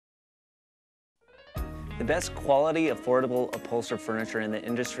The best quality, affordable upholstered furniture in the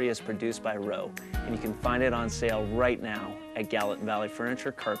industry is produced by Rowe, and you can find it on sale right now at Gallatin Valley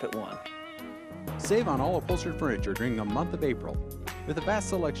Furniture Carpet One. Save on all upholstered furniture during the month of April. With a vast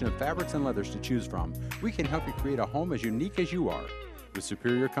selection of fabrics and leathers to choose from, we can help you create a home as unique as you are. With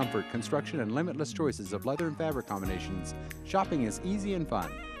superior comfort, construction, and limitless choices of leather and fabric combinations, shopping is easy and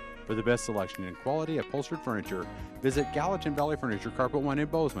fun. For the best selection in quality upholstered furniture, visit Gallatin Valley Furniture Carpet One in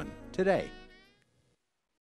Bozeman today.